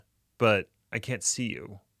but I can't see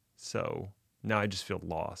you. So now I just feel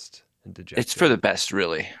lost and It's for dejected. the best,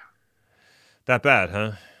 really. That bad,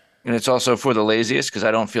 huh? And it's also for the laziest because I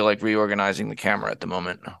don't feel like reorganizing the camera at the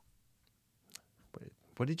moment.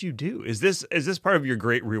 What did you do? Is this part of your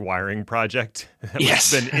great rewiring project that was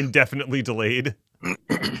Yes. been indefinitely delayed?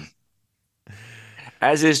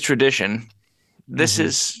 As is tradition, this Mm-hmm.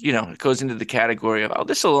 is, it goes into the category of, oh,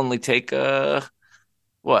 this will only take,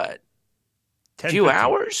 what, 10, few 15.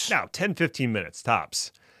 hours? Now, 10, 15 minutes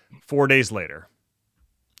tops. 4 days later.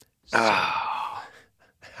 So, Oh,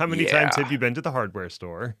 how many times yeah. have you been to the hardware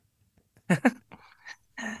store?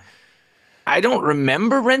 I don't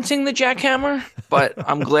remember renting the jackhammer, but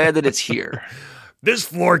I'm glad that it's here. This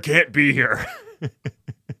floor can't be here.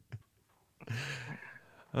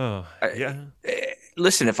 Oh, I, yeah.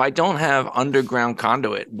 Listen, if I don't have underground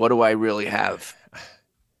conduit, what do I really have?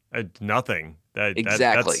 Nothing. That's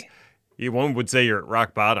Exactly. one would say you're at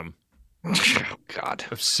rock bottom. Oh, God.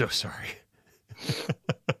 I'm so sorry.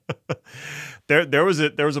 There was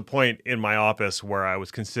a point in my office where I was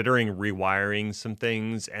considering rewiring some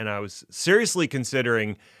things, and I was seriously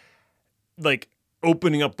considering like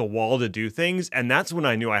opening up the wall to do things, and that's when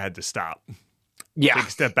I knew I had to stop, Yeah. take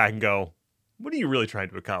a step back, and go, "What are you really trying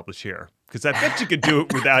to accomplish here?" Because I bet you could do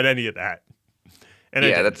it without any of that, and I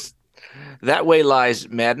Yeah, didn't. that's that way lies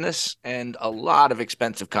madness and a lot of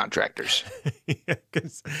expensive contractors.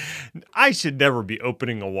 Because I should never be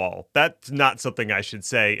opening a wall. That's not something I should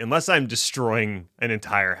say unless I'm destroying an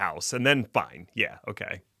entire house, and then fine, yeah,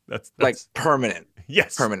 okay, that's Like that's permanent.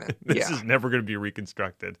 yes, Permanent. this Yeah. is never going to be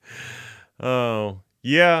reconstructed. Oh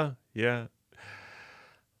yeah, yeah.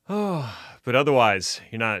 Oh, but otherwise,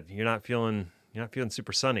 you're not feeling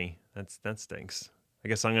super sunny. That stinks. I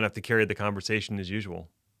guess I'm gonna have to carry the conversation as usual.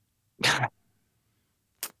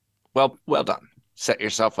 Well done. Set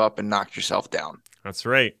yourself up and knocked yourself down. That's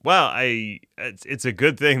right. Well, it's a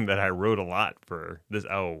good thing that I wrote a lot for this.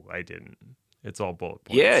 Oh, I didn't. It's all bullet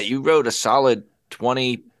Yeah, points. you wrote a solid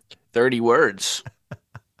 20, 30 words.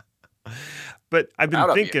 But I've been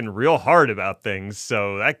Proud of you. thinking real hard about things,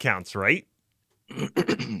 so that counts, right?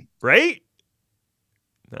 Right?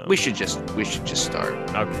 No. We should just start.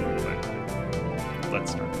 Okay,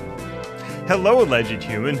 let's start. Hello, alleged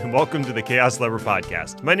human, and welcome to the Chaos Lover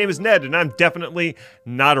podcast. My name is Ned, and I'm definitely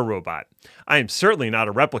not a robot. I am certainly not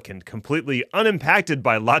a replicant, completely unimpacted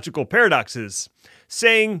by logical paradoxes.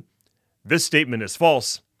 Saying this statement is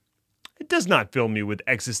false, it does not fill me with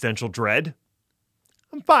existential dread.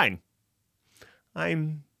 I'm fine.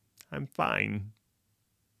 I'm I'm fine.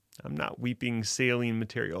 I'm not weeping saline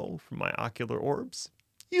material from my ocular orbs.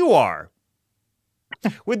 You are.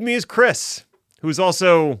 With me is Chris, who's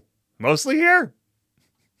also mostly here.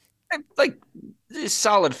 Like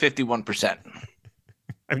solid 51%.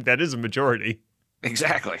 I mean, that is a majority.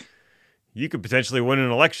 Exactly. You could potentially win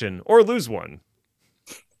an election or lose one.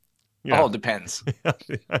 You know, All depends.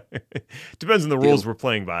 depends on the rules The we're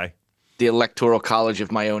playing by. the electoral college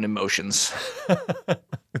of my own emotions.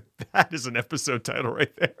 That is an episode title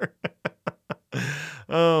right there.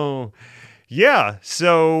 Oh, yeah.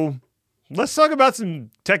 So let's talk about some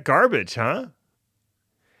tech garbage, huh?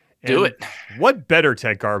 Do And it. what better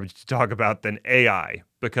tech garbage to talk about than AI?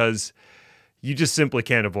 Because you just simply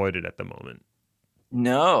can't avoid it at the moment.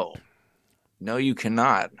 No. No, you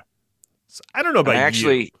cannot. So I don't know And I about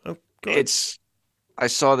you. actually Oh, go ahead. it's I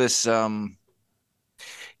saw this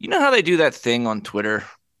you know how they do that thing on Twitter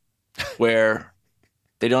where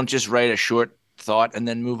they don't just write a short thought and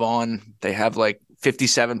then move on. They have like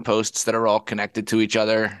 57 posts that are all connected to each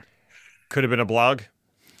other. Could have been a blog.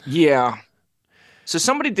 Yeah. So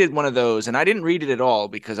somebody did one of those and I didn't read it at all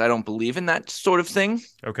because I don't believe in that sort of thing.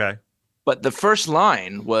 Okay. But the first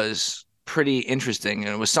line was pretty interesting.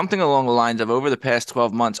 And it was something along the lines of over the past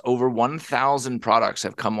 12 months, over 1,000 products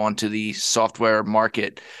have come onto the software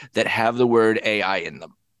market that have the word AI in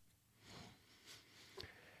them.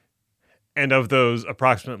 And of those,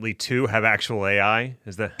 approximately two have actual AI.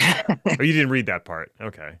 Is that? Oh, you didn't read that part.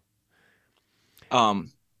 Okay.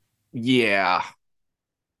 um, yeah.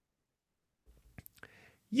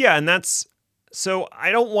 Yeah, and that's so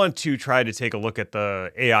I don't want to try to take a look at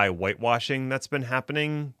the AI whitewashing that's been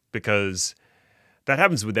happening because that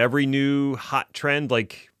happens with every new hot trend.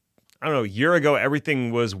 Like, I don't know, a year ago,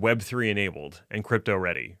 everything was Web3 enabled and crypto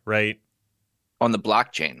ready, right? On the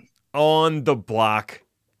blockchain. On the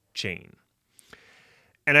blockchain.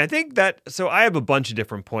 And I think that so I have a bunch of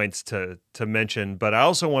different points to mention, but I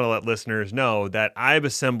also want to let listeners know that I've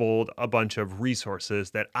assembled a bunch of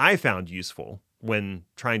resources that I found useful when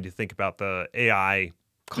trying to think about the AI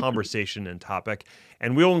conversation and topic.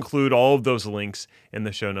 And we'll include all of those links in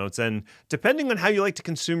the show notes. And depending on how you like to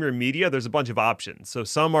consume your media, there's a bunch of options. So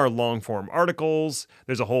some are long form articles.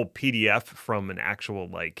 There's a whole PDF from an actual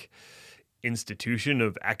like institution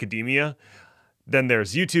of academia. Then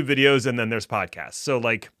there's YouTube videos, and then there's podcasts. So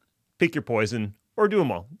like pick your poison or do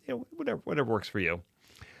them all. Whatever works for you.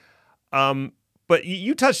 But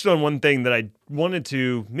you touched on one thing that I wanted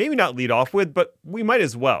to maybe not lead off with, but we might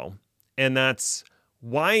as well. And that's,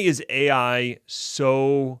 why is AI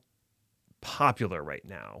so popular right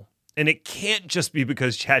now? And it can't just be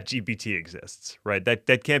because ChatGPT exists, right?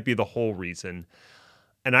 That can't be the whole reason.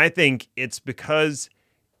 And I think it's because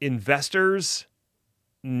investors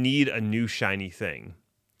need a new shiny thing.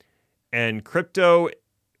 And crypto,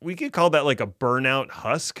 we could call that like a burnout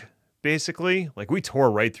husk, basically. Like we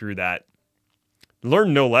tore right through that.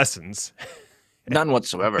 Learned no lessons. None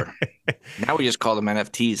whatsoever. Now we just call them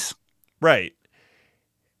NFTs. Right.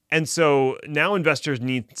 And so now investors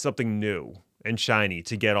need something new and shiny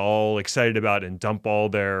to get all excited about and dump all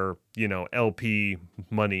their, LP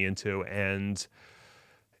money into. And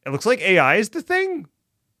it looks like AI is the thing.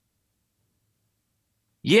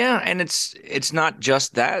 Yeah, and it's not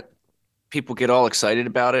just that. People get all excited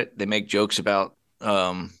about it. They make jokes about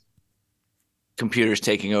computers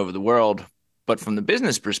taking over the world. But from the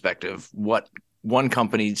business perspective, what one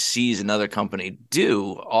company sees another company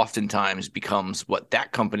do oftentimes becomes what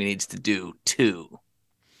that company needs to do too,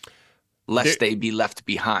 lest they be left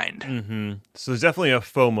behind. Mm-hmm. So there's definitely a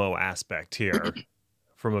FOMO aspect here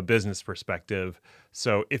from a business perspective.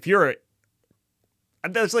 So if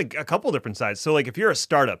there's like a couple different sides. So like if you're a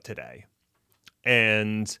startup today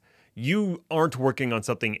and you aren't working on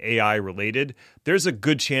something AI related, there's a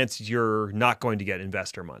good chance you're not going to get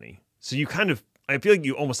investor money. So I feel like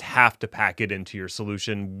you almost have to pack it into your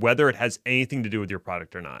solution, whether it has anything to do with your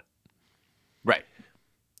product or not. Right.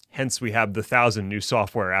 Hence, we have the 1,000 new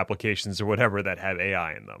software applications or whatever that have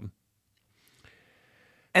AI in them.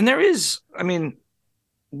 And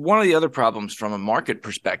one of the other problems from a market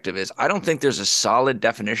perspective is I don't think there's a solid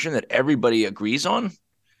definition that everybody agrees on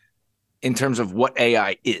in terms of what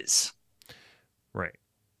AI is. Right.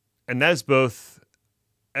 And that is both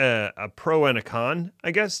a pro and a con,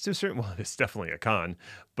 I guess, to a certain, well, it's definitely a con,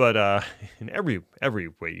 but in every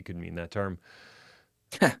way you could mean that term.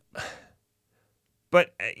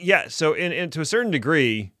 But yeah, so in to a certain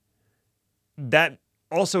degree, that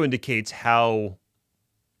also indicates how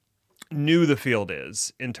new the field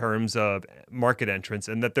is in terms of market entrance,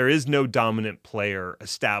 and that there is no dominant player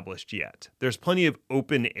established yet. There's plenty of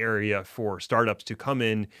open area for startups to come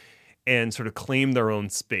in and sort of claim their own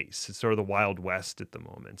space. It's sort of the Wild West at the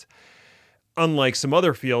moment. Unlike some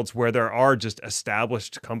other fields where there are just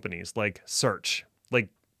established companies like search. Like,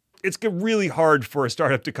 it's really hard for a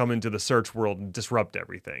startup to come into the search world and disrupt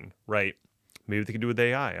everything, right? Maybe they can do with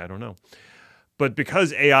AI. I don't know. But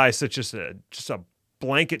because AI is just a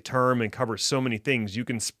blanket term and covers so many things, you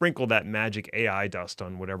can sprinkle that magic AI dust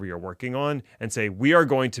on whatever you're working on and say, we are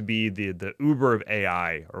going to be the Uber of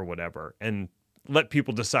AI or whatever, and let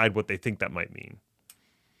people decide what they think that might mean.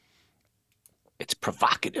 It's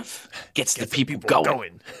provocative. Gets the people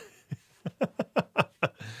going.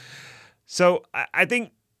 So I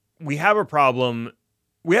think we have a problem.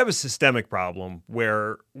 We have a systemic problem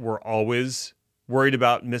where we're always worried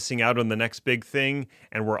about missing out on the next big thing,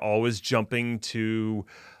 and we're always jumping to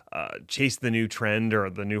chase the new trend or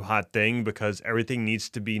the new hot thing because everything needs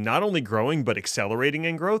to be not only growing but accelerating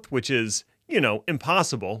in growth, which is,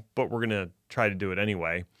 impossible, but we're going to try to do it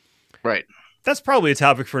anyway. Right. That's probably a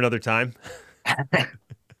topic for another time. I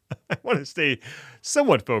want to stay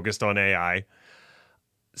somewhat focused on AI.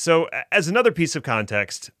 So as another piece of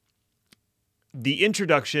context, the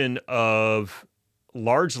introduction of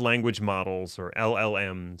large language models or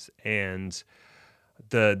LLMs and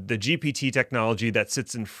the GPT technology that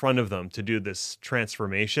sits in front of them to do this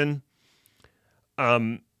transformation,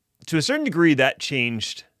 to a certain degree, that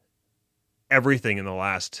changed everything in the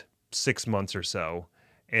last 6 months or so.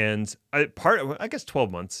 And I guess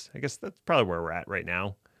 12 months. I guess that's probably where we're at right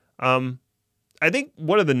now. I think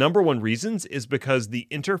one of the number one reasons is because the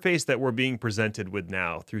interface that we're being presented with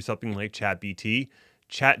now through something like ChatGPT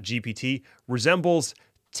resembles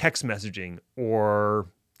text messaging or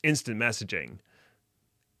instant messaging.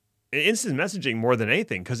 Instant messaging more than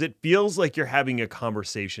anything, because it feels like you're having a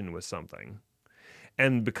conversation with something.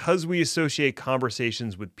 And because we associate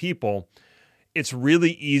conversations with people, it's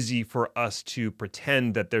really easy for us to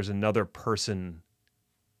pretend that there's another person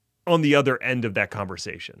on the other end of that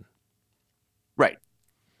conversation. Right.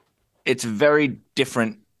 It's very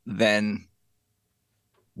different than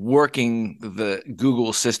working the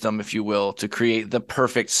Google system, if you will, to create the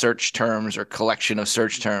perfect search terms or collection of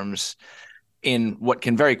search terms in what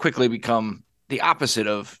can very quickly become the opposite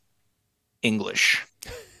of English.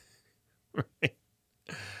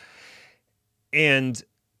 And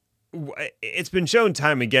it's been shown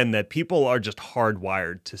time again that people are just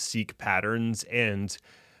hardwired to seek patterns and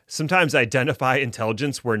sometimes identify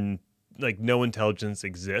intelligence where like no intelligence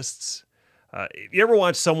exists. You ever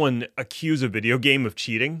watch someone accuse a video game of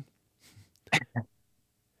cheating?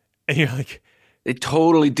 And you're like, They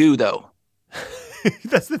totally do, though.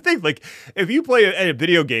 that's the thing. Like, if you play a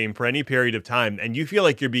video game for any period of time and you feel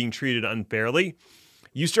like you're being treated unfairly,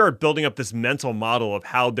 you start building up this mental model of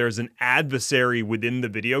how there's an adversary within the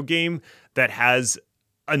video game that has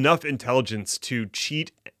enough intelligence to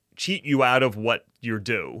cheat you out of what you're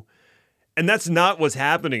due. And that's not what's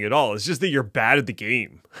happening at all. It's just that you're bad at the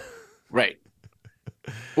game. Right.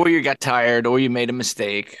 Or you got tired or you made a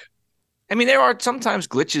mistake. I mean, there are sometimes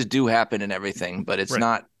glitches do happen and everything, but it's Right.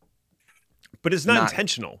 not. But it's not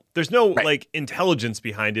intentional. There's no like intelligence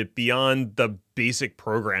behind it beyond the basic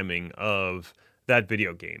programming of that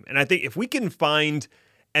video game. And I think if we can find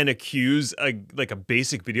and accuse a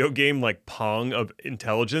basic video game like Pong of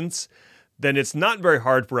intelligence, then it's not very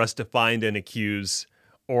hard for us to find and accuse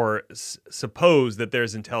or suppose that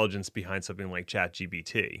there's intelligence behind something like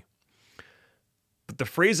ChatGPT. But the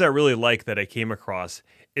phrase I really like that I came across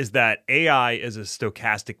is that AI is a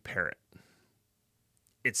stochastic parrot.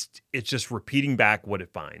 It's just repeating back what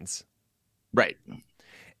it finds. Right.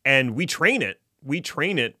 And we train it. We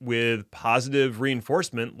train it with positive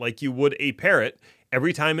reinforcement like you would a parrot.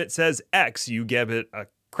 Every time it says X, you give it a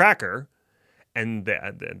cracker, and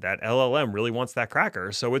that LLM really wants that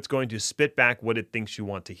cracker, so it's going to spit back what it thinks you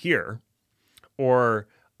want to hear, or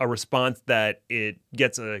a response that it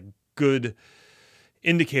gets a good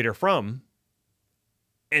indicator from.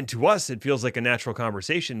 And to us, it feels like a natural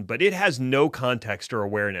conversation, but it has no context or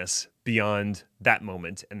awareness beyond that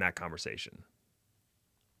moment and that conversation.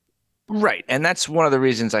 Right. And that's one of the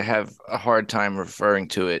reasons I have a hard time referring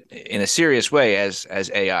to it in a serious way as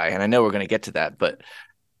AI. And I know we're going to get to that, but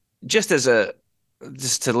just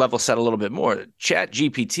to level set a little bit more,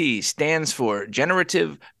 ChatGPT stands for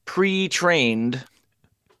Generative Pre-trained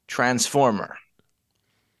Transformer,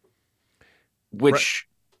 which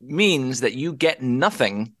means that you get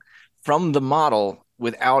nothing from the model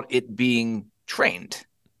without it being trained.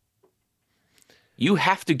 You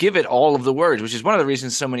have to give it all of the words, which is one of the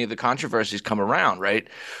reasons so many of the controversies come around, right?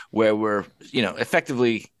 Where we're,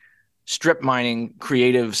 effectively strip mining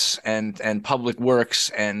creatives and public works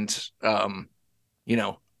and,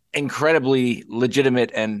 incredibly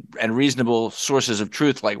legitimate and reasonable sources of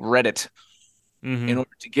truth like Reddit in order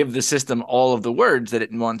to give the system all of the words that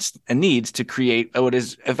it wants and needs to create what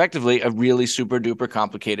is effectively a really super duper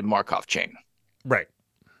complicated Markov chain. Right.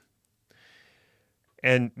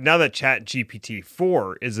 And now that ChatGPT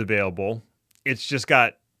 4 is available, it's just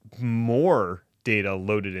got more data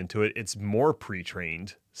loaded into it. It's more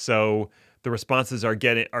pre-trained. So the responses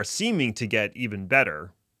are seeming to get even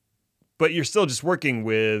better. But you're still just working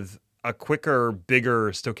with a quicker, bigger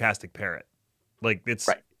stochastic parrot. Like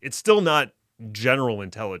it's still not general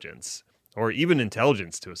intelligence or even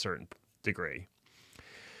intelligence to a certain degree.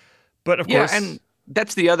 But of course, and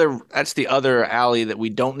that's the other alley that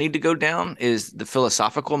we don't need to go down is the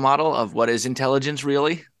philosophical model of what is intelligence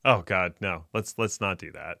really. Oh God, no. Let's not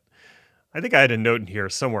do that. I think I had a note in here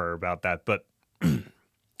somewhere about that, but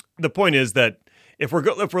the point is that if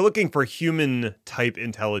we're looking for human type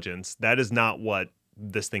intelligence, that is not what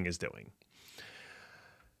this thing is doing.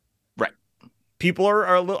 Right. People are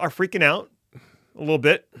freaking out a little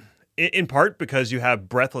bit, in part because you have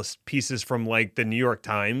breathless pieces from like the New York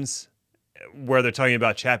Times where they're talking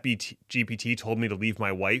about ChatGPT told me to leave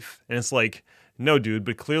my wife. And it's like, no, dude,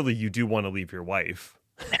 but clearly you do want to leave your wife.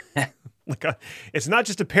 It's not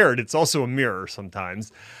just a parrot. It's also a mirror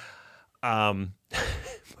sometimes. That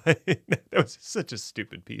was such a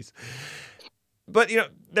stupid piece. But,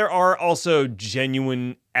 there are also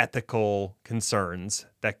genuine ethical concerns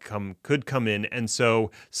that could come in. And so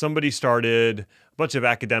somebody started, a bunch of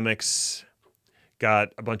academics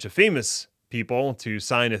got a bunch of famous people to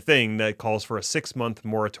sign a thing that calls for a 6-month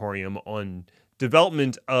moratorium on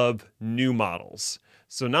development of new models.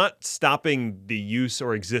 So not stopping the use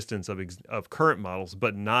or existence of current models,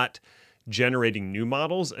 but not generating new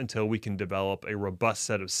models until we can develop a robust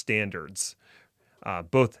set of standards,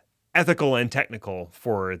 both ethical and technical,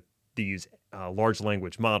 for these large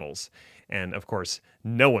language models. And of course,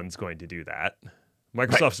 no one's going to do that.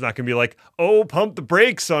 Microsoft's not going to be like, oh, pump the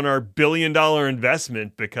brakes on our $1 billion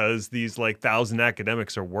investment because these 1,000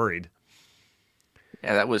 academics are worried.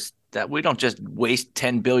 Yeah, that was that. We don't just waste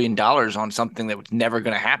 $10 billion on something that was never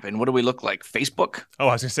going to happen. What do we look like? Facebook? Oh,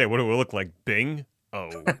 I was gonna say, what do we look like? Bing?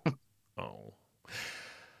 Oh, oh.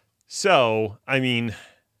 So, I mean,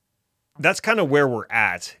 that's kind of where we're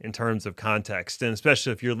at in terms of context, and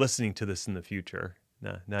especially if you're listening to this in the future.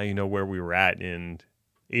 Now you know where we were at in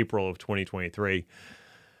April of 2023.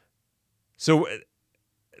 So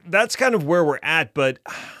that's kind of where we're at. But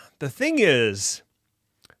the thing is,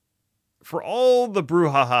 for all the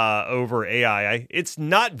brouhaha over AI, it's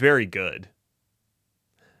not very good.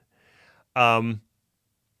 So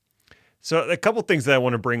a couple things that I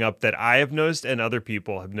want to bring up that I have noticed and other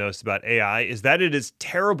people have noticed about AI is that it is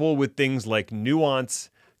terrible with things like nuance,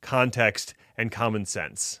 context, and common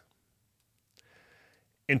sense.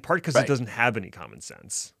 In part because it doesn't have any common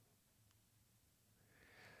sense.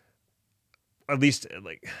 At least,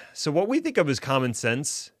 so what we think of as common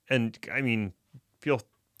sense, and I mean, feel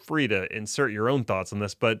free to insert your own thoughts on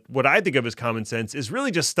this, but what I think of as common sense is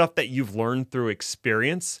really just stuff that you've learned through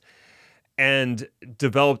experience and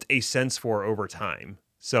developed a sense for over time.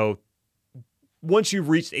 So once you've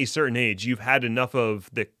reached a certain age, you've had enough of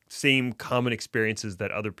the same common experiences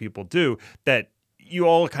that other people do that you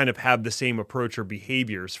all kind of have the same approach or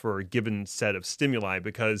behaviors for a given set of stimuli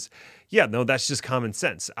because, yeah, no, that's just common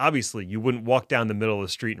sense. Obviously, you wouldn't walk down the middle of the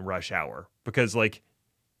street in rush hour because,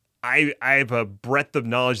 I have a breadth of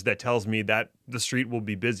knowledge that tells me that the street will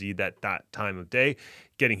be busy that time of day.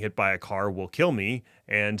 Getting hit by a car will kill me,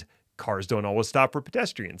 and cars don't always stop for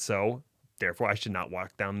pedestrians. So, therefore, I should not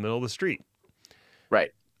walk down the middle of the street.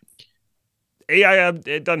 Right. AI,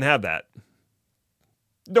 it doesn't have that.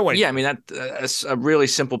 No idea. Yeah, I mean that's a really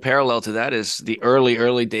simple parallel to that is the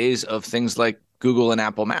early days of things like Google and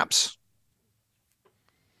Apple Maps.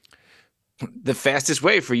 The fastest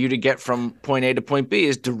way for you to get from point A to point B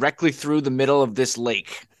is directly through the middle of this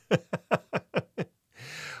lake.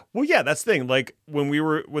 Well, yeah, that's the thing. Like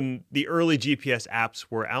when the early GPS apps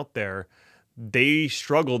were out there, they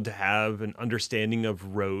struggled to have an understanding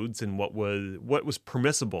of roads and what was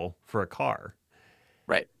permissible for a car.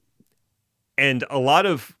 Right. And a lot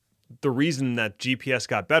of the reason that GPS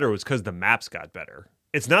got better was because the maps got better.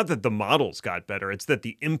 It's not that the models got better. It's that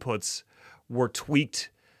the inputs were tweaked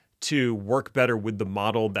to work better with the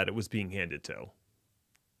model that it was being handed to.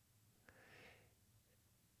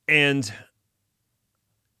 And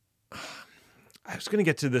I was going to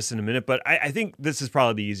get to this in a minute, but I think this is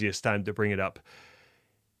probably the easiest time to bring it up.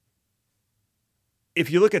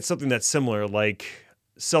 If you look at something that's similar, like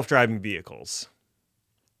self-driving vehicles,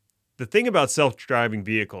 the thing about self-driving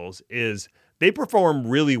vehicles is they perform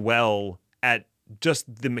really well at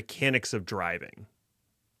just the mechanics of driving.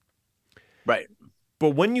 Right.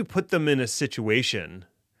 But when you put them in a situation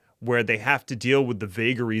where they have to deal with the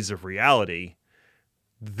vagaries of reality,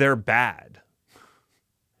 they're bad.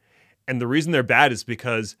 And the reason they're bad is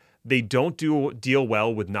because they don't deal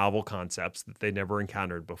well with novel concepts that they never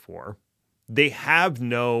encountered before. They have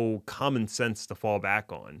no common sense to fall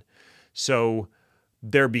back on. So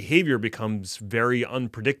their behavior becomes very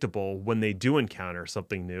unpredictable when they do encounter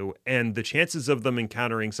something new. And the chances of them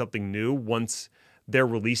encountering something new once they're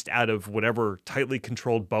released out of whatever tightly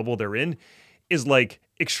controlled bubble they're in is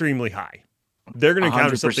extremely high. They're going to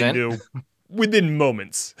encounter 100%. something new within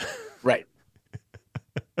moments. Right.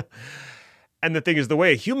 And the thing is, the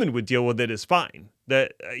way a human would deal with it is fine.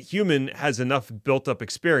 That a human has enough built up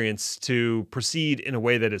experience to proceed in a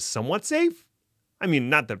way that is somewhat safe. I mean,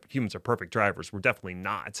 not that humans are perfect drivers. We're definitely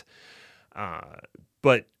not.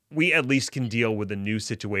 But we at least can deal with a new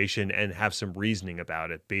situation and have some reasoning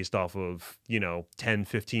about it based off of, 10,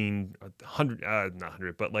 15, 100, not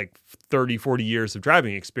 100, but 30, 40 years of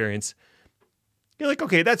driving experience. You're like,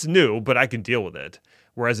 okay, that's new, but I can deal with it.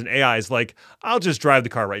 Whereas an AI is like, I'll just drive the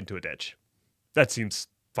car right into a ditch. That seems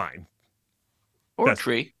fine. Or a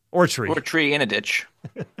tree. Or a tree. Or a tree in a ditch.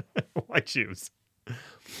 Why choose?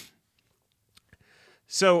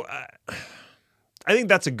 So I think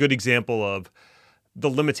that's a good example of the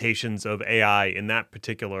limitations of AI in that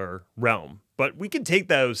particular realm. But we can take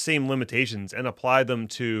those same limitations and apply them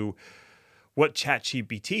to what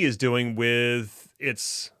ChatGPT is doing with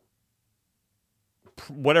its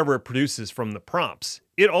whatever it produces from the prompts.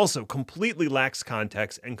 It also completely lacks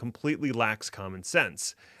context and completely lacks common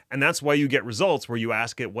sense. And that's why you get results where you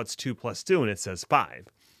ask it what's 2 + 2 and it says 5.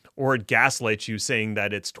 Or it gaslights you saying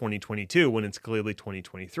that it's 2022 when it's clearly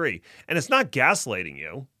 2023. And it's not gaslighting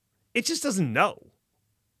you. It just doesn't know.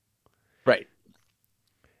 Right.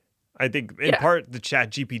 I think in part the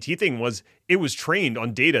ChatGPT thing was it was trained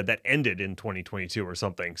on data that ended in 2022 or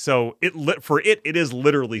something. So it is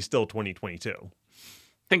literally still 2022.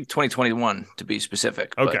 I think 2021 to be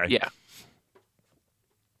specific. Okay. But yeah.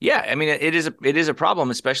 Yeah, I mean it is a problem,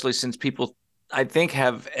 especially since people I think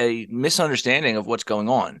have a misunderstanding of what's going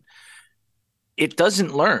on. It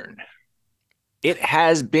doesn't learn. It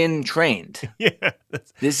has been trained. Yeah,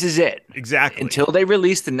 This is it. exactly. Until they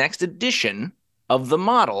release the next edition of the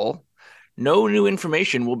model, no new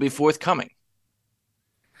information will be forthcoming.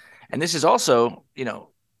 And this is also,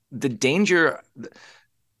 the danger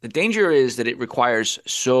the danger is that it requires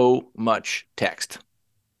so much text.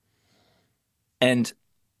 And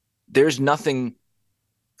there's nothing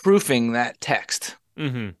proofing that text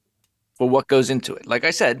Hmm. for what goes into it. Like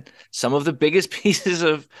I said, some of the biggest pieces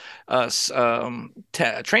of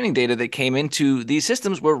training data that came into these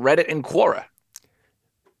systems were Reddit and Quora.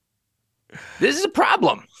 This is a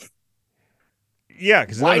problem. Yeah,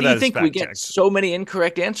 because none Why of do you that is think we fact get checked. so many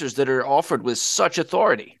incorrect answers that are offered with such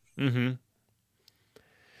authority? Hmm.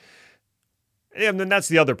 And then that's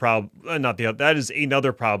the other problem. Not the other. That is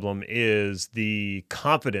another problem. Is the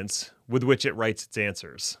confidence with which it writes its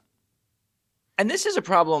answers. And this is a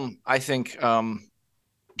problem, I think,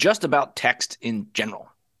 just about text in general.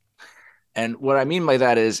 And what I mean by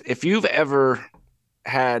that is if you've ever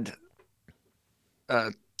had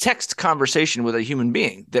a text conversation with a human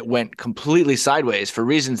being that went completely sideways for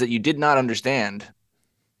reasons that you did not understand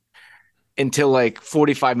until like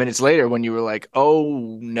 45 minutes later when you were like,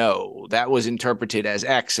 oh no, that was interpreted as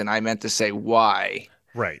X and I meant to say Y.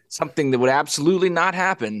 Right. Something that would absolutely not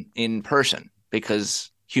happen in person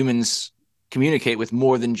because humans communicate with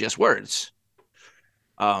more than just words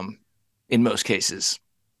um, in most cases.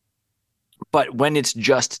 But when it's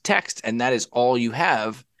just text and that is all you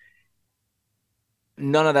have,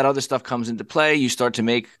 none of that other stuff comes into play. You start to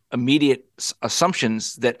make immediate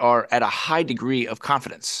assumptions that are at a high degree of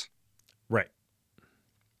confidence. Right.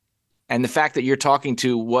 And the fact that you're talking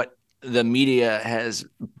to what the media has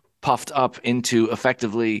puffed up into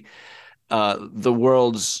effectively the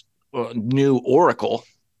world's new oracle,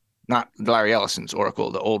 not Larry Ellison's oracle,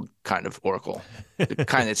 the old kind of oracle, the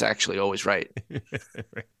kind that's actually always right.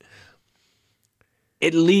 Right.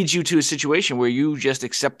 It leads you to a situation where you just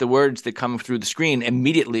accept the words that come through the screen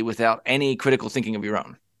immediately without any critical thinking of your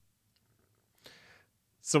own.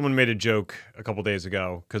 Someone made a joke a couple days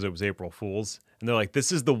ago because it was April Fool's, and they're like,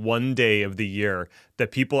 "This is the one day of the year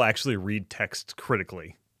that people actually read text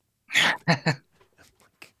critically."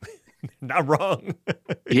 Not wrong.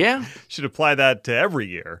 Yeah. Should apply that to every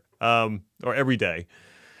year, or every day.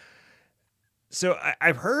 So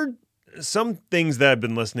I've heard some things that I've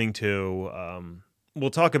been listening to. We'll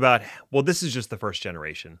talk about. Well, this is just the first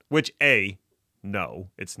generation. Which no,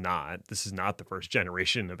 it's not. This is not the first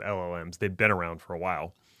generation of LLMs. They've been around for a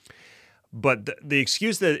while. But the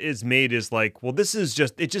excuse that is made is like, well, it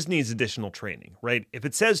just needs additional training, right? If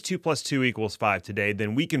it says 2 + 2 = 5 today,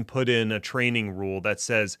 then we can put in a training rule that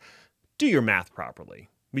says, do your math properly.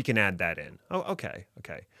 We can add that in. Oh, okay.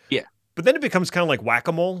 Okay. Yeah. But then it becomes kind of like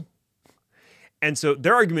whack-a-mole. And so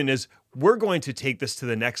their argument is we're going to take this to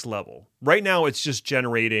the next level. Right now, it's just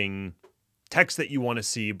generating text that you want to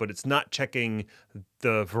see, but it's not checking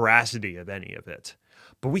the veracity of any of it.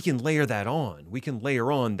 But we can layer that on. We can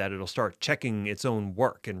layer on that it'll start checking its own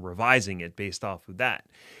work and revising it based off of that.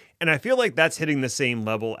 And I feel like that's hitting the same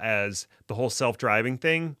level as the whole self-driving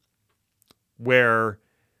thing, where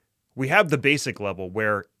we have the basic level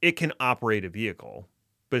where it can operate a vehicle,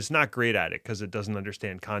 but it's not great at it because it doesn't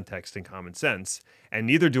understand context and common sense. And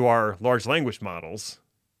neither do our large language models.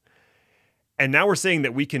 And now we're saying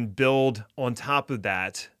that we can build on top of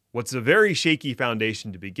that what's a very shaky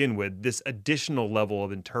foundation to begin with, this additional level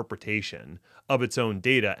of interpretation of its own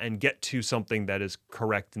data and get to something that is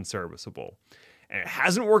correct and serviceable. And it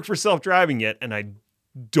hasn't worked for self-driving yet, and I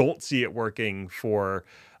don't see it working for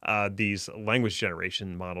these language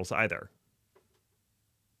generation models either.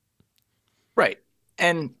 Right.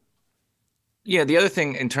 And the other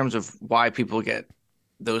thing in terms of why people get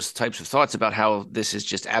those types of thoughts about how this is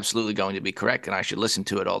just absolutely going to be correct and I should listen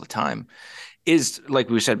to it all the time is, like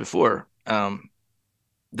we said before,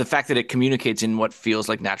 the fact that it communicates in what feels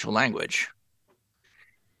like natural language.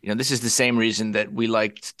 This is the same reason that we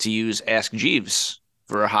liked to use Ask Jeeves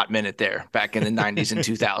for a hot minute there back in the 90s and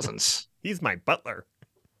 2000s. He's my butler,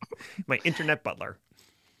 my internet butler.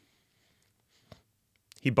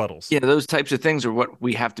 He buttles. Those types of things are what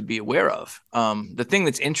we have to be aware of. The thing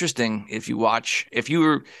that's interesting, if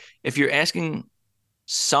you're asking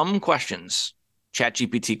some questions,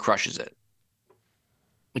 ChatGPT crushes it.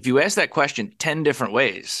 If you ask that question 10 different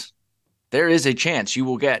ways, there is a chance you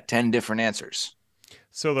will get 10 different answers.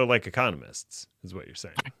 So they're like economists, is what you're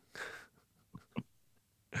saying.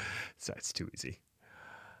 So it's too easy.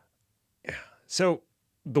 Yeah. So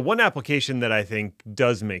the one application that I think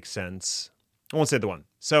does make sense I won't say the one.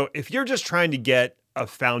 So if you're just trying to get a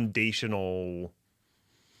foundational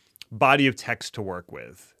body of text to work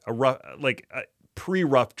with, like a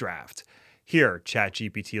pre-rough draft, here,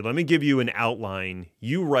 ChatGPT, let me give you an outline.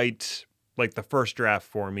 You write like the first draft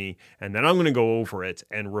for me, and then I'm going to go over it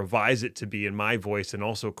and revise it to be in my voice and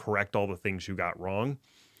also correct all the things you got wrong.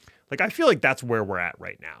 Like, I feel like that's where we're at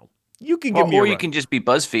right now. You can give me Or you can just be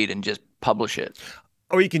BuzzFeed and just publish it.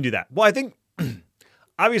 or you can do that. Well, I think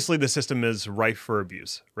obviously the system is rife for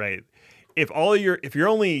abuse, right? If you're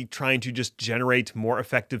only trying to just generate more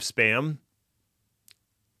effective spam,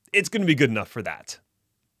 it's going to be good enough for that.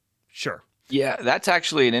 Sure. Yeah, that's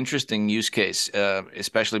actually an interesting use case,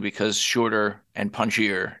 especially because shorter and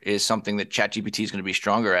punchier is something that ChatGPT is going to be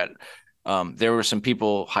stronger at. There were some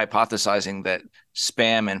people hypothesizing that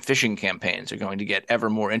spam and phishing campaigns are going to get ever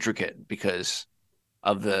more intricate because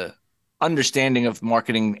of the understanding of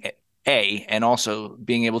marketing and also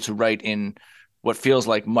being able to write in what feels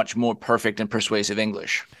like much more perfect and persuasive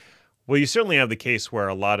English. Well, you certainly have the case where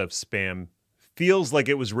a lot of spam feels like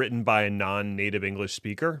it was written by a non-native English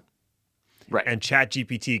speaker. Right. And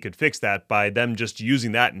ChatGPT could fix that by them just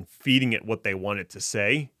using that and feeding it what they want it to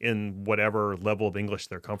say in whatever level of English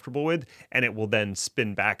they're comfortable with. And it will then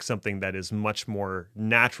spin back something that is much more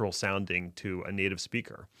natural sounding to a native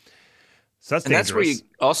speaker. So that's dangerous. That's where you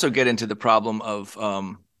also get into the problem of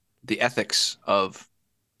the ethics of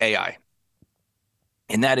AI.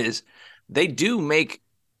 And that is, they do make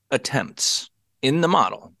attempts in the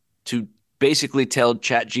model to basically tell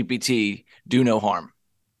ChatGPT, do no harm.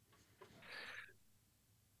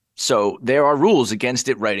 So there are rules against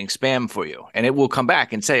it writing spam for you. And it will come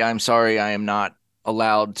back and say, I'm sorry, I am not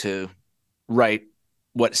allowed to write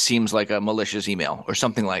what seems like a malicious email or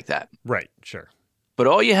something like that. Right, sure. But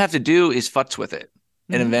all you have to do is futz with it.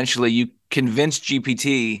 Mm-hmm. And eventually you convince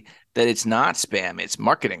GPT that it's not spam, it's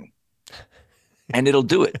marketing. And it'll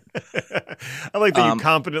do it. I like that you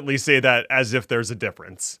confidently say that as if there's a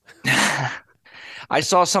difference. I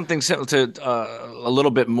saw something similar to a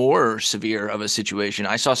little bit more severe of a situation.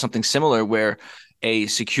 I saw something similar where a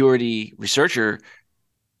security researcher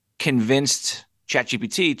convinced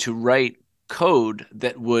ChatGPT to write code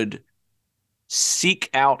that would seek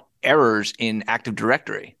out errors in Active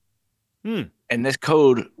Directory. And this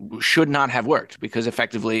code should not have worked because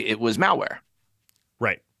effectively it was malware.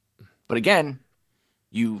 Right. But again,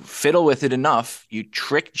 you fiddle with it enough, you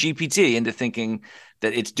trick GPT into thinking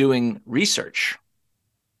that it's doing research.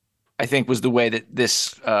 I think was the way that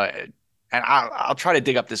this, and I'll try to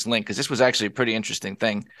dig up this link because this was actually a pretty interesting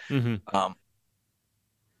thing. Mm-hmm.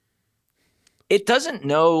 It doesn't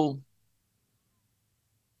know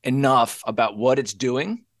enough about what it's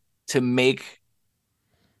doing to make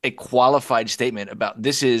a qualified statement about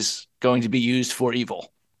this is going to be used for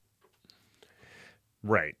evil.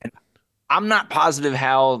 Right. And I'm not positive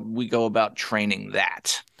how we go about training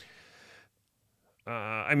that.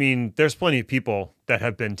 I mean, there's plenty of people that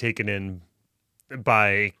have been taken in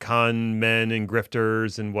by con men and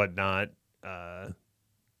grifters and whatnot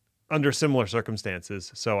under similar circumstances.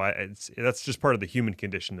 So that's just part of the human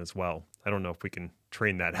condition as well. I don't know if we can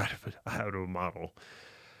train that out of a model.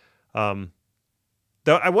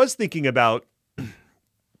 Though I was thinking about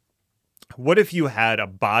what if you had a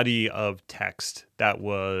body of text that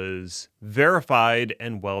was verified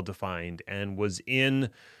and well-defined and was in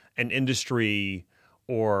an industry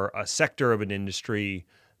or a sector of an industry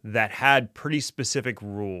that had pretty specific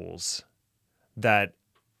rules that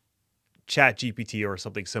ChatGPT or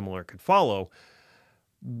something similar could follow?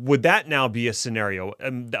 Would that now be a scenario,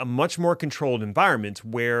 a much more controlled environment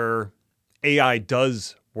where AI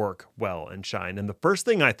does work well and shine? And the first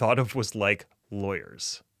thing I thought of was like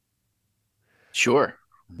lawyers. Sure.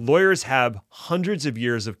 Lawyers have hundreds of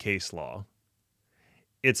years of case law.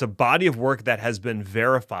 It's a body of work that has been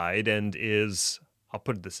verified and is, I'll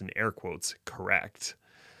put this in air quotes, correct.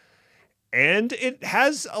 And it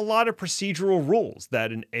has a lot of procedural rules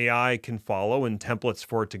that an AI can follow and templates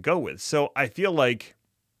for it to go with. So I feel like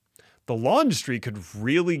the law industry could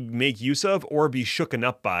really make use of or be shooken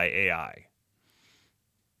up by AI.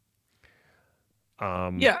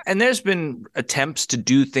 Yeah, and there's been attempts to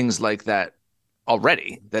do things like that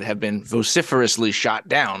already that have been vociferously shot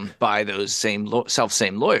down by those same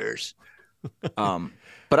lawyers.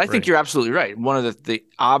 But I think you're absolutely right. One of the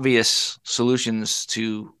obvious solutions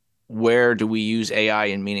to where do we use AI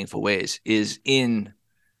in meaningful ways is in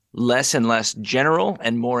less and less general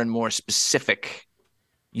and more specific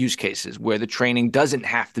use cases where the training doesn't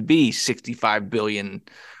have to be 65 billion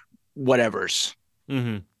whatevers.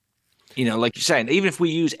 Mm-hmm. You know, like you're saying, even if we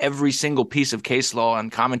use every single piece of case law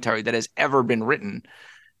and commentary that has ever been written,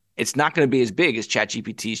 it's not going to be as big as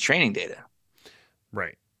ChatGPT's training data.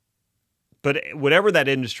 Right. But whatever that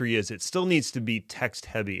industry is, it still needs to be text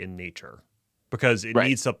heavy in nature because it Right.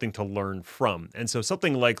 needs something to learn from. And so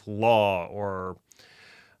something like law or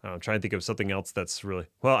I'm trying to think of something else that's really,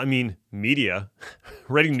 well, I mean, media,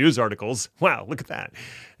 writing news articles. Wow, look at that.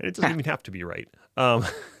 And it doesn't even have to be right. Um,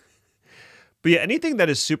 but yeah, anything that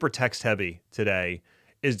is super text heavy today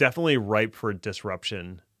is definitely ripe for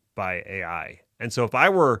disruption by AI. And so if I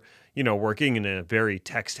were, working in a very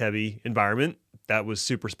text heavy environment that was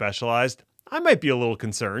super specialized, I might be a little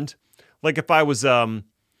concerned. Like if I was a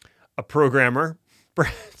programmer,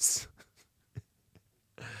 perhaps.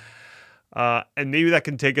 And maybe that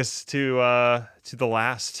can take us to the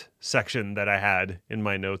last section that I had in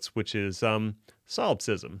my notes, which is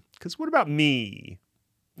solipsism. Because what about me?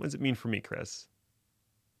 What does it mean for me, Chris?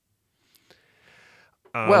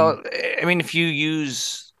 Um, Well, I mean, if you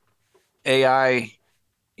use AI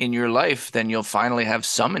in your life, then you'll finally have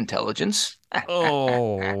some intelligence.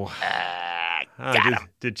 oh, Got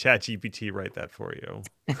did ChatGPT write that for you?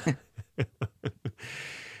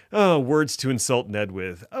 Oh, words to insult Ned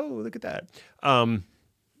with. Oh, look at that.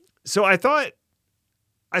 So I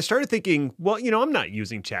started thinking, well, I'm not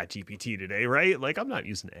using ChatGPT today, right? Like I'm not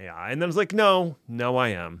using AI. And then I was like, no, I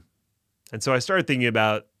am. And so I started thinking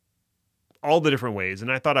about all the different ways.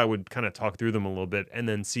 And I thought I would kind of talk through them a little bit and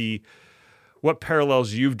then see what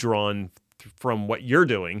parallels you've drawn from what you're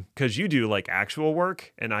doing. Cause you do like actual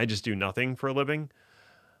work and I just do nothing for a living.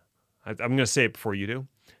 I'm going to say it before you do.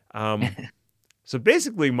 Um, so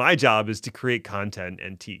basically my job is to create content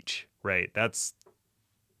and teach, right? That's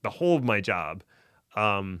the whole of my job.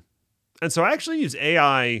 Um, and so I actually use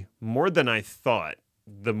AI more than I thought,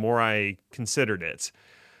 the more I considered it.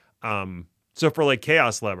 So for like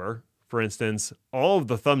Chaos Lever, for instance, all of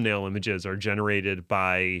the thumbnail images are generated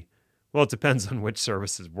by, well, it depends on which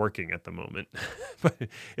service is working at the moment. But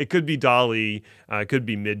it could be Dolly, it could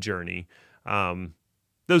be Midjourney.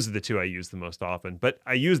 Those are the two I use the most often. But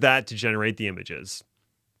I use that to generate the images.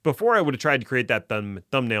 Before I would have tried to create that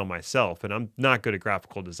thumbnail myself, and I'm not good at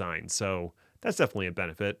graphical design, so that's definitely a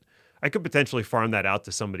benefit. I could potentially farm that out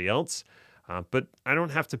to somebody else, but I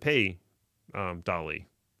don't have to pay Dolly.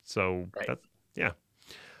 So Right. that, yeah.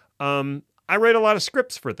 I write a lot of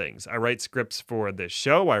scripts for things. I write scripts for this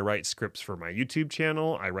show. I write scripts for my YouTube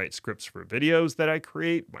channel. I write scripts for videos that I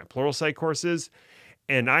create, my Pluralsight courses,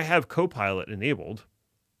 and I have Copilot enabled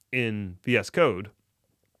in VS Code,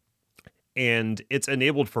 and it's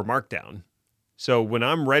enabled for Markdown. So when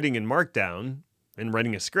I'm writing in Markdown and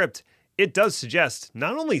writing a script, it does suggest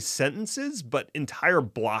not only sentences, but entire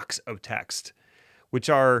blocks of text, which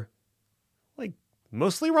are like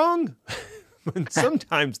mostly wrong, but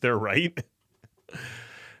sometimes they're right.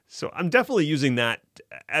 So I'm definitely using that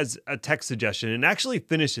as a text suggestion and actually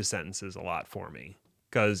finishes sentences a lot for me.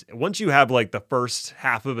 Because once you have like the first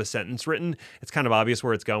half of a sentence written, it's kind of obvious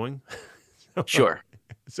where it's going. Sure.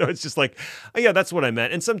 So it's just like, oh, yeah, that's what I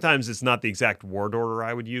meant. And sometimes it's not the exact word order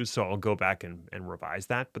I would use. So I'll go back and revise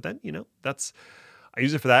that. But then, I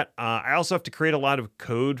use it for that. I also have to create a lot of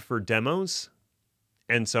code for demos.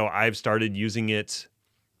 And so I've started using it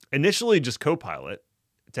initially just Copilot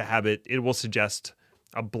to have it will suggest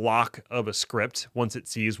a block of a script once it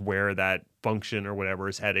sees where that function or whatever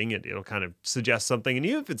is heading. It'll kind of suggest something. And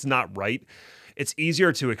even if it's not right, it's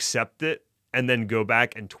easier to accept it and then go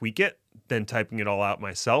back and tweak it than typing it all out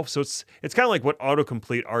myself. So it's kind of like what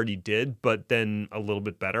autocomplete already did, but then a little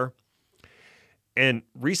bit better. And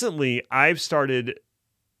recently I've started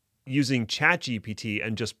using ChatGPT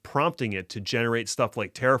and just prompting it to generate stuff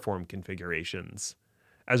like Terraform configurations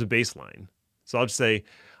as a baseline. So I'll just say,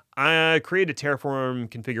 I create a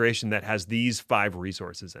Terraform configuration that has these 5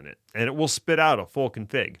 resources in it, and it will spit out a full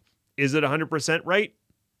config. Is it 100% right?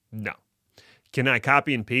 No. Can I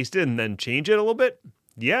copy and paste it and then change it a little bit?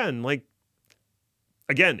 Yeah, and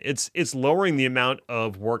again, it's lowering the amount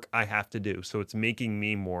of work I have to do, so it's making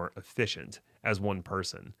me more efficient as one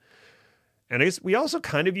person. And I guess we also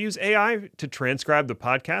kind of use AI to transcribe the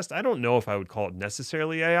podcast. I don't know if I would call it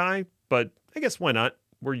necessarily AI, but I guess why not?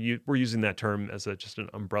 We're using that term as just an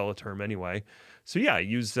umbrella term anyway. So yeah, I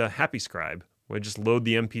use Happy Scribe. We just load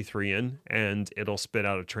the MP3 in and it'll spit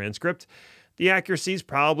out a transcript. The accuracy is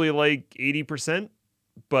probably like 80%,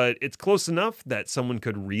 but it's close enough that someone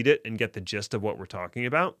could read it and get the gist of what we're talking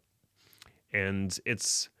about. And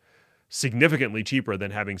it's significantly cheaper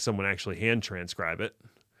than having someone actually hand transcribe it.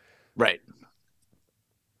 Right.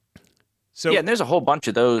 So Yeah, and there's a whole bunch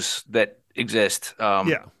of those that exist.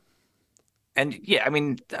 yeah, And yeah, I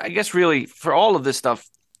mean, I guess really for all of this stuff,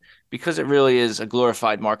 because it really is a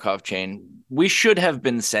glorified Markov chain, we should have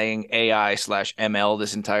been saying AI/ML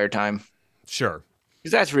this entire time. sure.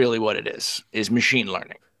 Because that's really what it is machine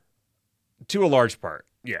learning. To a large part.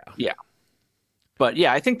 Yeah. Yeah. But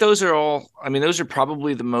yeah, I think those are all, I mean, those are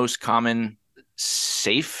probably the most common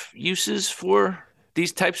safe uses for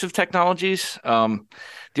these types of technologies.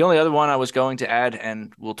 The only other one I was going to add,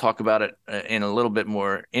 and we'll talk about it in a little bit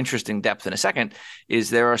more interesting depth in a second, is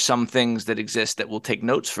there are some things that exist that will take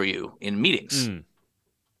notes for you in meetings, Mm,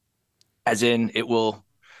 as in it will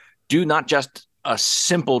do not just a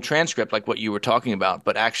simple transcript like what you were talking about,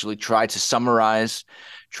 but actually try to summarize,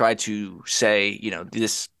 try to say,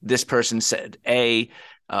 this person said A,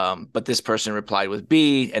 but this person replied with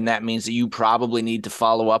B, and that means that you probably need to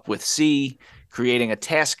follow up with C, creating a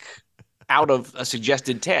task out of a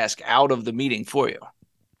suggested task out of the meeting for you.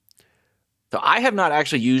 So I have not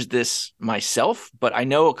actually used this myself, but I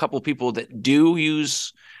know a couple of people that do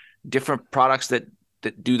use different products that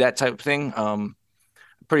do that type of thing.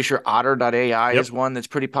 Pretty sure Otter.ai yep. is one that's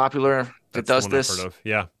pretty popular that That's the does one I've heard this. of.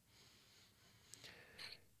 Yeah.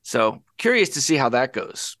 So curious to see how that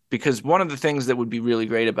goes, because one of the things that would be really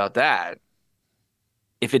great about that,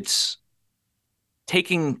 if it's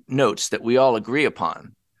taking notes that we all agree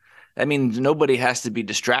upon, that means nobody has to be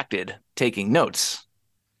distracted taking notes,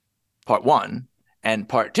 part one. And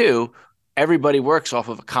part two, everybody works off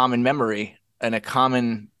of a common memory and a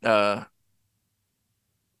common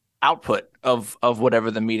output of whatever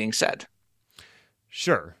the meeting said.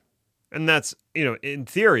 Sure. And that's, in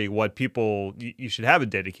theory, what you should have a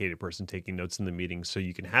dedicated person taking notes in the meeting so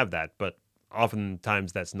you can have that. But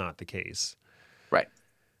oftentimes that's not the case. Right.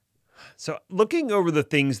 So, looking over the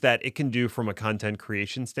things that it can do from a content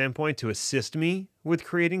creation standpoint to assist me with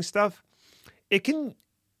creating stuff, it can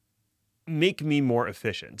make me more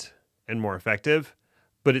efficient and more effective,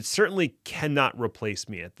 but it certainly cannot replace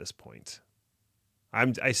me at this point.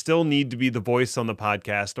 I still need to be the voice on the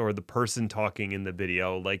podcast or the person talking in the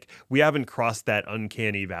video. Like, we haven't crossed that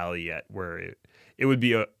uncanny valley yet where it would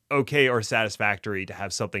be okay or satisfactory to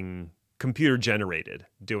have something computer generated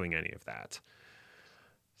doing any of that.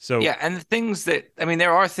 So, Yeah, and the things that I mean,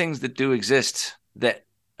 there are things that do exist that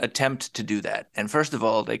attempt to do that. And first of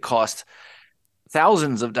all, they cost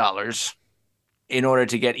thousands of dollars in order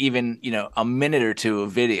to get even, a minute or two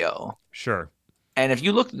of video. sure. And if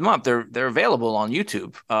you look them up, they're available on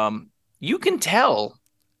YouTube. You can tell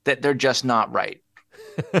that they're just not right.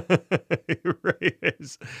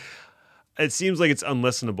 Right. It seems like it's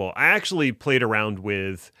unlistenable. I actually played around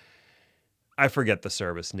with, I forget the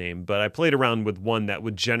service name, but I played around with one that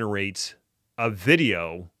would generate a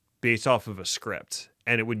video based off of a script,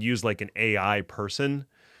 and it would use like an AI person,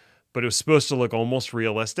 but it was supposed to look almost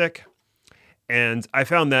realistic. And I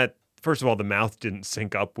found that, first of all, the mouth didn't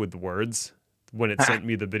sync up with the words when it sent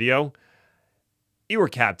me the video. You were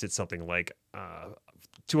capped at something like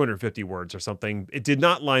 250 words or something. It did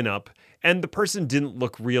not line up, and the person didn't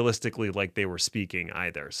look realistically like they were speaking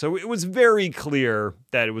either. So it was very clear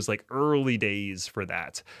that it was like early days for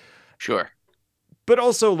that. Sure. But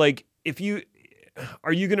also, like, if you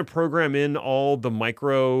are you going to program in all the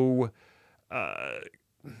micro, uh,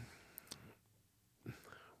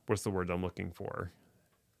 what's the word I'm looking for?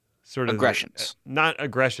 Sort of Aggressions. not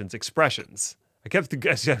aggressions, expressions. I kept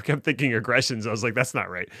thinking aggressions. I was like, that's not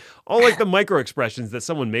right. All like the micro expressions that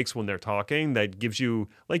someone makes when they're talking that gives you,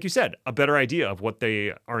 like you said, a better idea of what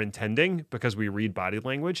they are intending because we read body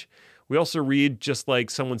language. We also read just like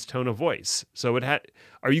someone's tone of voice. So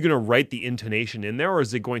are you going to write the intonation in there or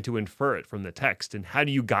is it going to infer it from the text? And how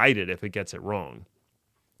do you guide it if it gets it wrong?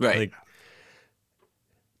 Right. Like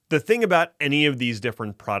the thing about any of these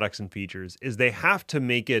different products and features is they have to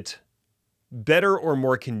make it better or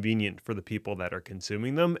more convenient for the people that are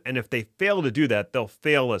consuming them. And if they fail to do that, they'll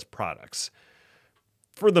fail as products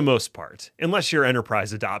for the most part, unless your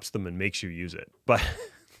enterprise adopts them and makes you use it. But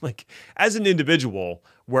like as an individual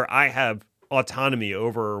where I have autonomy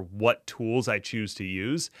over what tools I choose to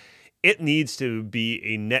use, it needs to be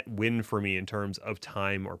a net win for me in terms of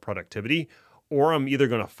time or productivity, or I'm either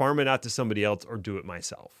going to farm it out to somebody else or do it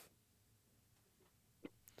myself.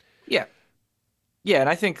 Yeah. Yeah, and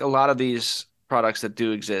I think a lot of these products that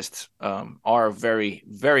do exist are very,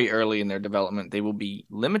 very early in their development. They will be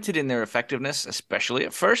limited in their effectiveness, especially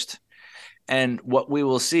at first. And what we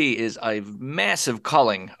will see is a massive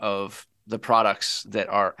culling of the products that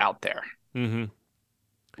are out there. Mm-hmm.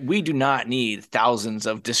 We do not need thousands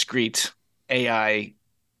of discrete AI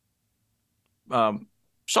um,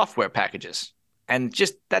 software packages. And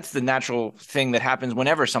just that's the natural thing that happens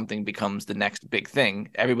whenever something becomes the next big thing.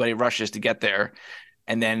 Everybody rushes to get there.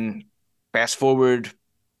 And then fast forward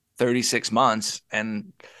 36 months,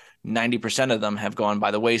 and 90% of them have gone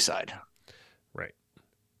by the wayside. Right.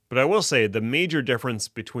 But I will say the major difference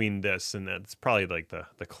between this, and that's probably like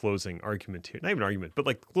the closing argument here, not even argument, but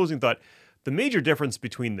like closing thought, the major difference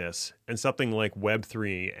between this and something like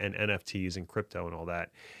Web3 and NFTs and crypto and all that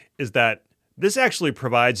is that this actually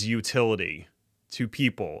provides utility to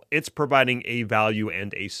people. It's providing a value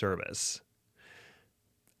and a service.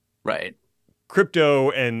 Right.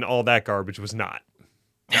 Crypto and all that garbage was not.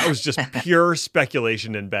 That was just pure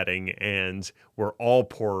speculation and betting, and we're all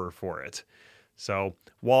poorer for it. So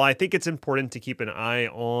while I think it's important to keep an eye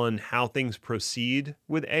on how things proceed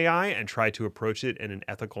with AI and try to approach it in an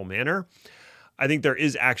ethical manner, I think there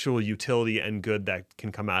is actual utility and good that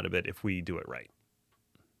can come out of it if we do it right.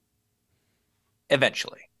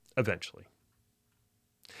 Eventually.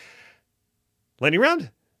 Lightning round?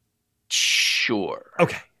 Sure.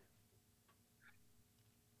 Okay.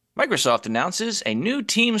 Microsoft announces a new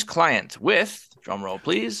Teams client with, drumroll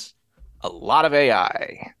please, a lot of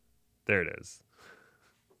AI. There it is.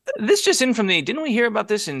 This just in from didn't we hear about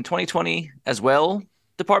this in 2020 as well,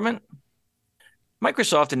 department?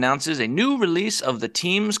 Microsoft announces a new release of the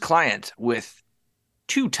Teams client with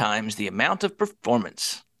 2 times the amount of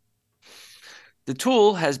performance. The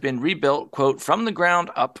tool has been rebuilt, quote, from the ground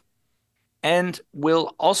up, and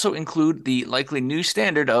will also include the likely new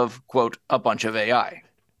standard of, quote, a bunch of AI.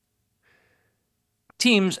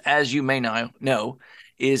 Teams, as you may now know,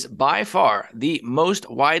 is by far the most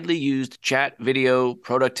widely used chat, video,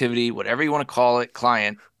 productivity, whatever you want to call it,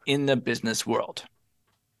 client in the business world.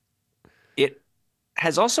 It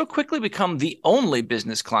has also quickly become the only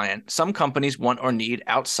business client some companies want or need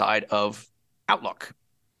outside of Outlook.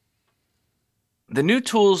 The new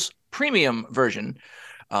tool's premium version,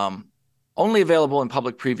 only available in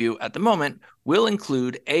public preview at the moment, will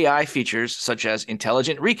include AI features such as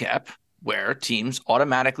intelligent recap, where Teams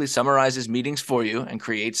automatically summarizes meetings for you and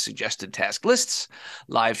creates suggested task lists,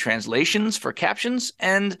 live translations for captions,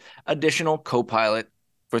 and additional Copilot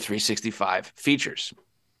for 365 features.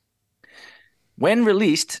 When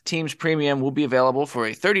released, Teams Premium will be available for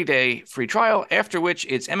a 30-day free trial, after which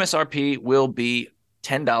its MSRP will be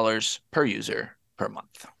 $10 per user per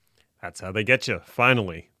month. That's how they get you,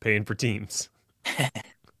 finally, paying for Teams.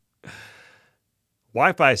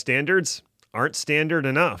 Wi-Fi standards aren't standard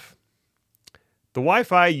enough. The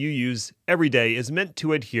Wi-Fi you use every day is meant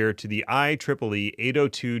to adhere to the IEEE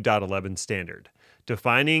 802.11 standard,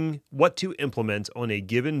 defining what to implement on a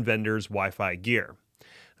given vendor's Wi-Fi gear.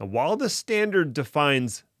 Now, while the standard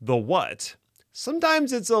defines the what,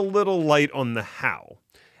 sometimes it's a little light on the how,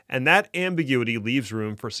 and that ambiguity leaves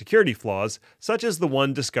room for security flaws, such as the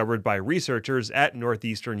one discovered by researchers at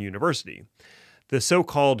Northeastern University. The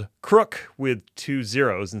so-called crook with 2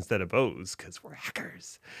 zeros instead of O's, because we're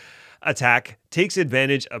hackers, attack takes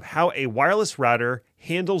advantage of how a wireless router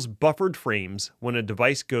handles buffered frames when a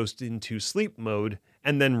device goes into sleep mode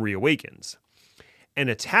and then reawakens. An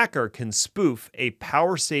attacker can spoof a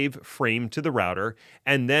power save frame to the router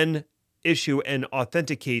and then issue an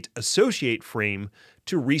authenticate associate frame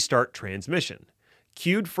to restart transmission.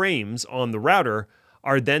 Queued frames on the router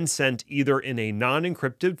are then sent either in a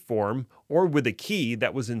non-encrypted form or with a key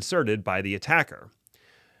that was inserted by the attacker.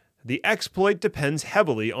 The exploit depends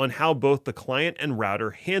heavily on how both the client and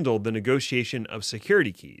router handle the negotiation of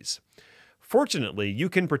security keys. Fortunately, you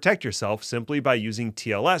can protect yourself simply by using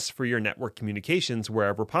TLS for your network communications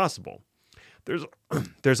wherever possible.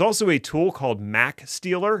 There's also a tool called Mac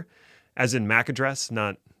Stealer, as in MAC address,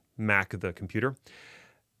 not Mac the computer,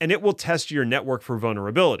 and it will test your network for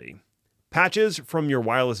vulnerability. Patches from your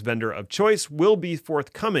wireless vendor of choice will be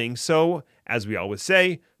forthcoming, so, as we always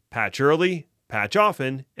say, patch early, patch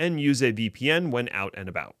often, and use a VPN when out and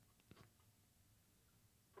about.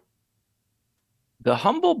 The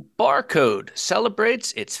Humble Barcode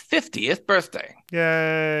celebrates its 50th birthday.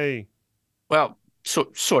 Yay! Well,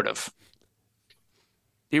 sort of.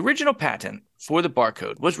 The original patent for the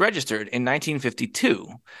barcode was registered in 1952,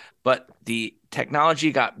 but the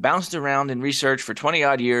technology got bounced around in research for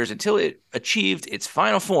 20-odd years until it achieved its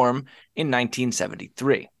final form in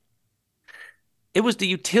 1973. It was the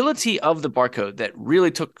utility of the barcode that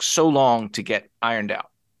really took so long to get ironed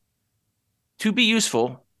out. To be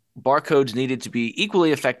useful, barcodes needed to be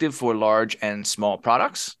equally effective for large and small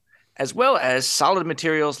products, as well as solid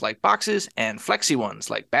materials like boxes and flexi ones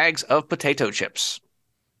like bags of potato chips.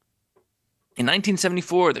 In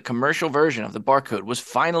 1974, the commercial version of the barcode was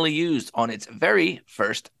finally used on its very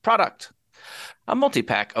first product, a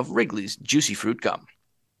multi-pack of Wrigley's Juicy Fruit Gum.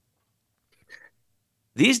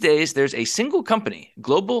 These days, there's a single company,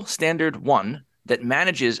 Global Standard 1, that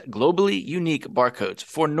manages globally unique barcodes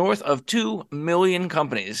for north of 2 million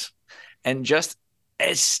companies and just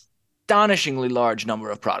astonishingly large number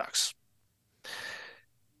of products.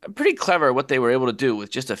 pretty clever what they were able to do with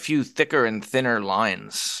just a few thicker and thinner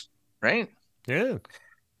lines, right? Yeah.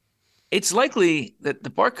 It's likely that the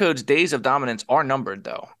barcode's days of dominance are numbered,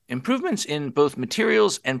 though. Improvements in both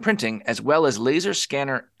materials and printing, as well as laser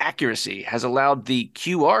scanner accuracy, has allowed the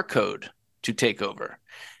QR code to take over,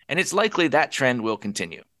 and it's likely that trend will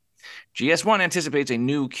continue. GS1 anticipates a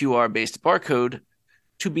new QR based barcode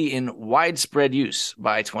to be in widespread use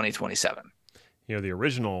by 2027. The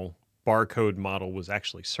original barcode model was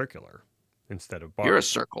actually circular instead of You're a bars,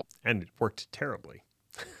 circle. and it worked terribly.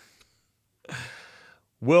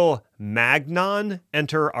 Will Magnon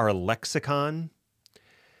enter our lexicon?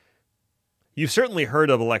 You've certainly heard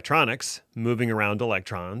of electronics, moving around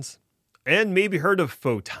electrons, and maybe heard of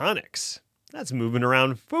photonics. That's moving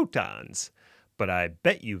around photons. But I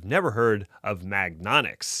bet you've never heard of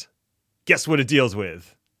magnonics. Guess what it deals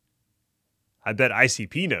with? I bet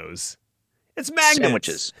ICP knows. It's magnets.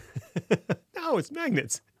 Sandwiches. No, it's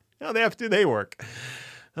magnets. How the F do they work?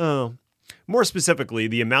 Oh. More specifically,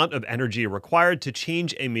 the amount of energy required to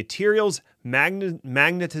change a material's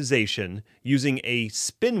magnetization using a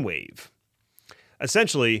spin wave.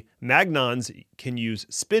 Essentially, magnons can use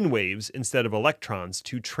spin waves instead of electrons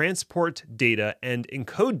to transport data and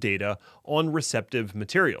encode data on receptive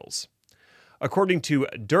materials. According to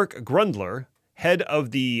Dirk Grundler, head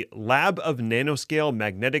of the Lab of Nanoscale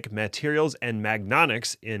Magnetic Materials and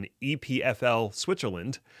Magnonics in EPFL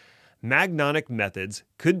Switzerland, magnonic methods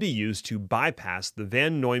could be used to bypass the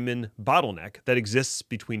Van Neumann bottleneck that exists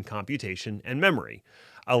between computation and memory,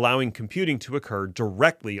 allowing computing to occur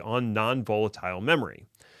directly on non-volatile memory.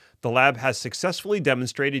 The lab has successfully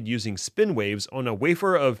demonstrated using spin waves on a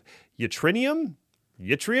wafer of yttrium?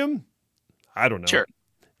 I don't know. Sure.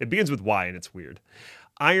 It begins with Y and it's weird.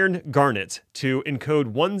 Iron garnet to encode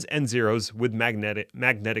ones and zeros with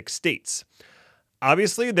magnetic states.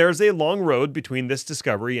 Obviously, there's a long road between this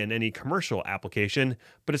discovery and any commercial application,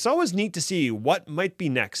 but it's always neat to see what might be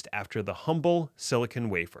next after the humble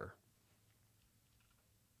silicon wafer.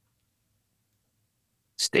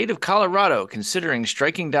 State of Colorado considering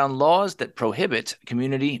striking down laws that prohibit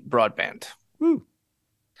community broadband. Woo.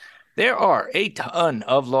 There are a ton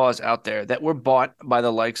of laws out there that were bought by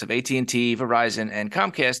the likes of AT&T, Verizon, and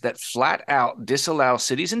Comcast that flat out disallow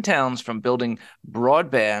cities and towns from building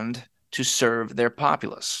broadband to serve their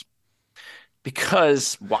populace.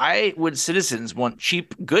 Because why would citizens want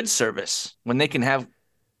cheap, good service when they can have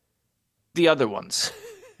the other ones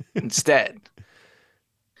instead?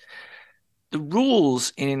 The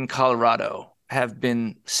rules in Colorado have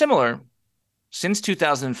been similar since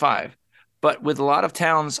 2005, but with a lot of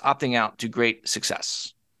towns opting out to great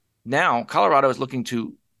success. Now, Colorado is looking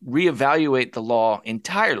to reevaluate the law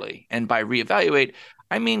entirely, and by reevaluate,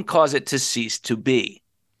 I mean cause it to cease to be.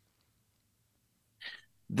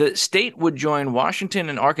 The state would join Washington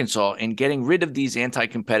and Arkansas in getting rid of these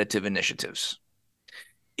anti-competitive initiatives.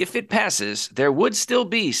 If it passes, there would still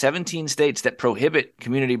be 17 states that prohibit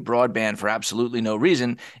community broadband for absolutely no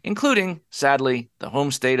reason, including, sadly, the home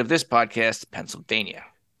state of this podcast, Pennsylvania.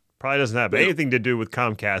 Probably doesn't have anything to do with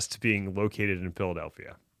Comcast being located in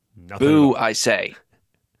Philadelphia. Nothing Boo, I say.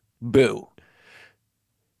 Boo.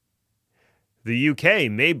 The UK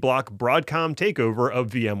may block Broadcom takeover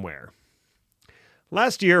of VMware.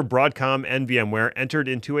 Last year, Broadcom and VMware entered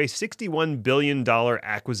into a $61 billion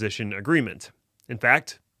acquisition agreement. In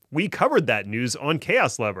fact, we covered that news on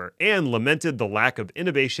Chaos Lever and lamented the lack of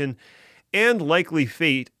innovation and likely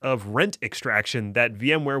fate of rent extraction that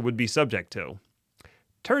VMware would be subject to.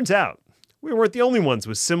 Turns out, we weren't the only ones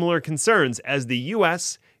with similar concerns, as the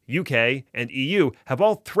US, UK, and EU have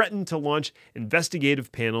all threatened to launch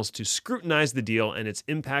investigative panels to scrutinize the deal and its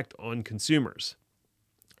impact on consumers.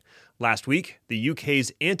 Last week, the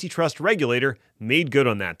UK's antitrust regulator made good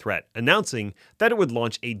on that threat, announcing that it would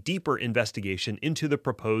launch a deeper investigation into the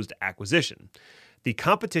proposed acquisition. The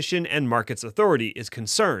Competition and Markets Authority is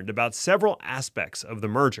concerned about several aspects of the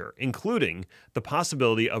merger, including the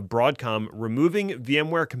possibility of Broadcom removing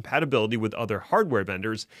VMware compatibility with other hardware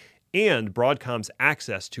vendors and Broadcom's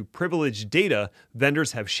access to privileged data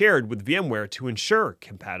vendors have shared with VMware to ensure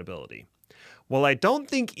compatibility. While I don't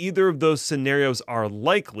think either of those scenarios are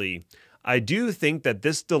likely, I do think that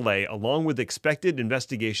this delay, along with expected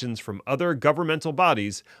investigations from other governmental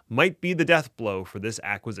bodies, might be the death blow for this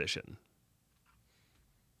acquisition.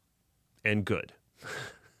 And good.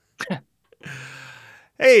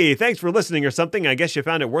 Hey, thanks for listening or something. I guess you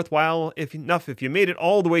found it worthwhile if you made it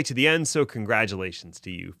all the way to the end, so congratulations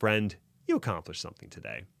to you, friend. You accomplished something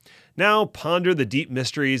today. Now ponder the deep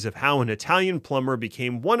mysteries of how an Italian plumber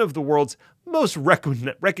became one of the world's most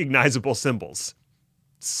recognizable symbols.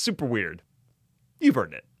 Super weird. You've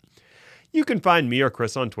earned it. You can find me or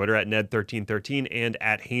Chris on Twitter at Ned1313 and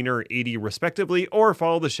at Hainer80 respectively, or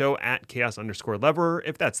follow the show at Chaos_Leverer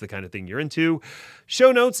if that's the kind of thing you're into.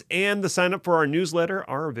 Show notes and the sign up for our newsletter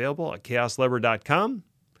are available at chaoslever.com.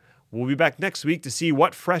 We'll be back next week to see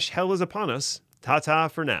what fresh hell is upon us. Ta-ta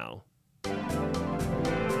for now.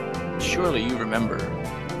 Surely you remember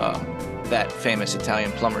that famous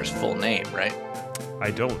Italian plumber's full name, right? I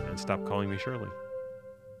don't, and stop calling me Shirley.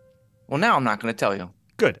 Well, now I'm not going to tell you.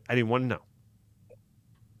 Good. I didn't want to know.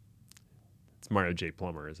 It's Mario J.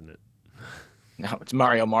 Plummer, isn't it? No, it's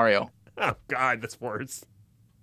Mario. Oh, God, that's worse.